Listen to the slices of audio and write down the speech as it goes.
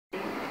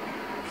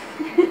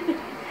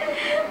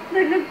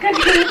Naglag ka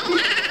din.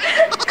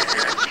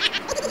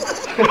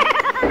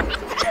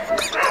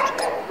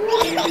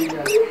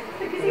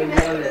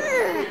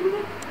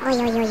 Oy,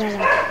 oy, oy, oy, oy.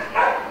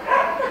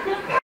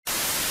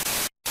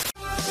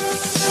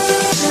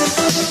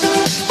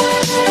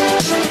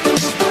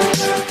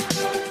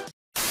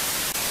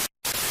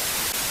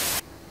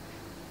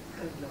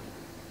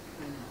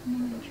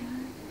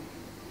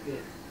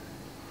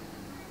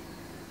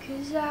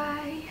 Cause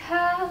I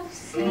have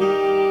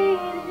seen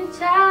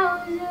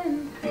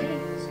 1,000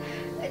 things,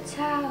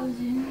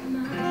 1,000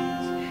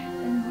 minds,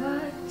 and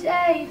what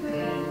they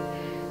bring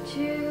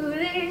to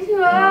this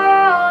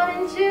world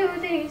and to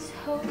this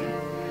home.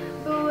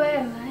 But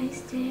where I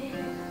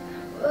stand,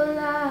 well,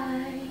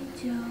 I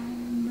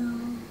don't know.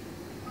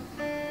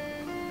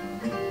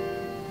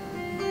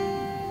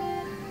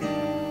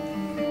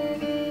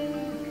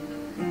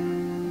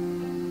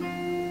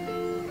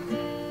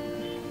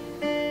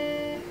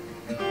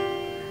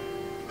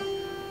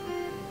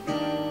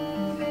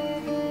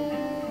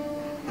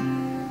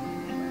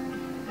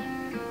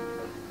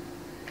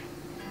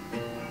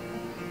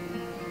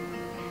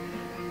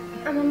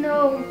 I'm an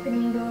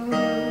open book.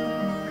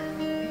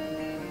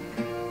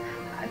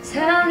 I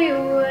tell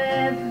you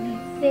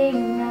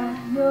everything I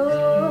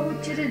know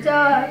to the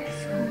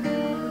darkest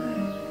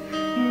corner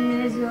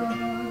is of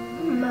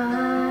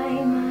my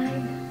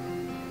mind.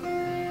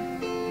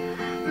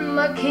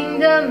 My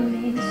kingdom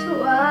is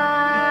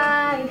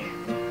wide,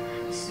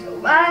 so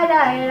wide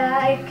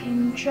I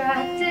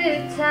contract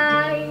the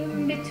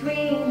time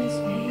between the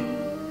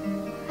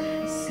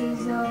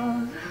spaces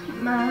of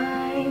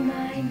my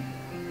mind.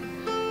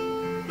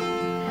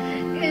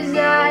 Cause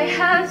I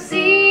have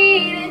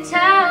seen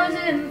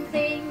 1,000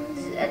 things,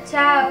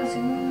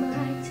 1,000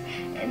 minds,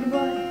 and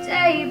what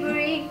they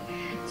bring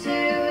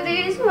to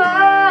this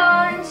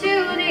world and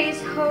to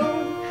this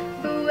home.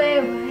 But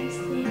where I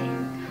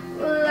stand,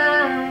 well,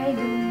 I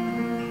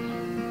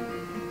don't know.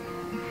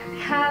 I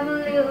have a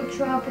little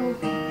trouble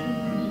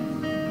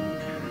thinking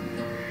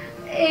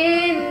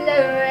in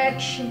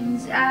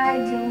directions I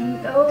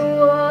don't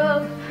know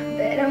of,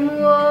 but I'm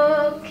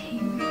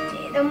walking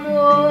and I'm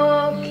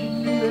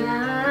walking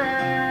blind.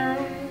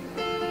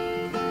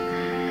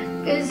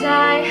 Cause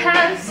I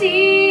have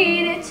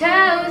seen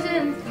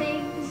 1,000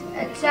 things,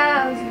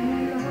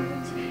 1,000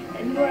 minds,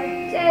 and what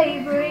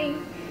they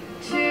bring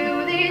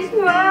to this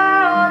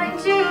world and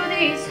to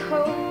this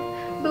home.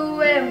 But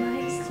where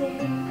I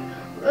stand,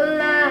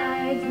 well,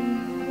 I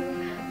don't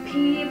know.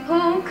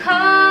 People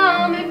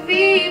come and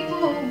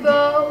people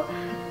go,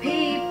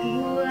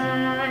 people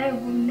I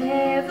will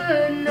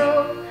never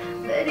know.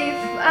 But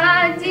if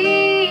I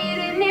did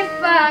and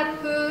if I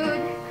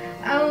could,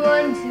 I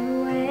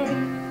wonder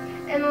when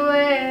and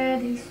where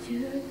they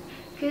stood.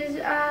 Cause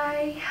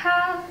I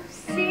have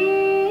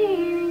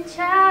seen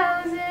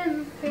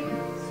 1,000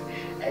 things,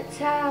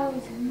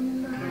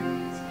 1,000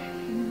 minds,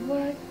 and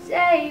what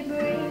they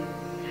bring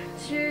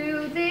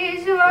to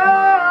this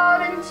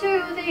world and to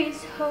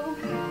this home.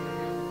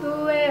 But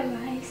where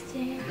I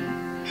stand,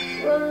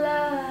 well,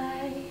 I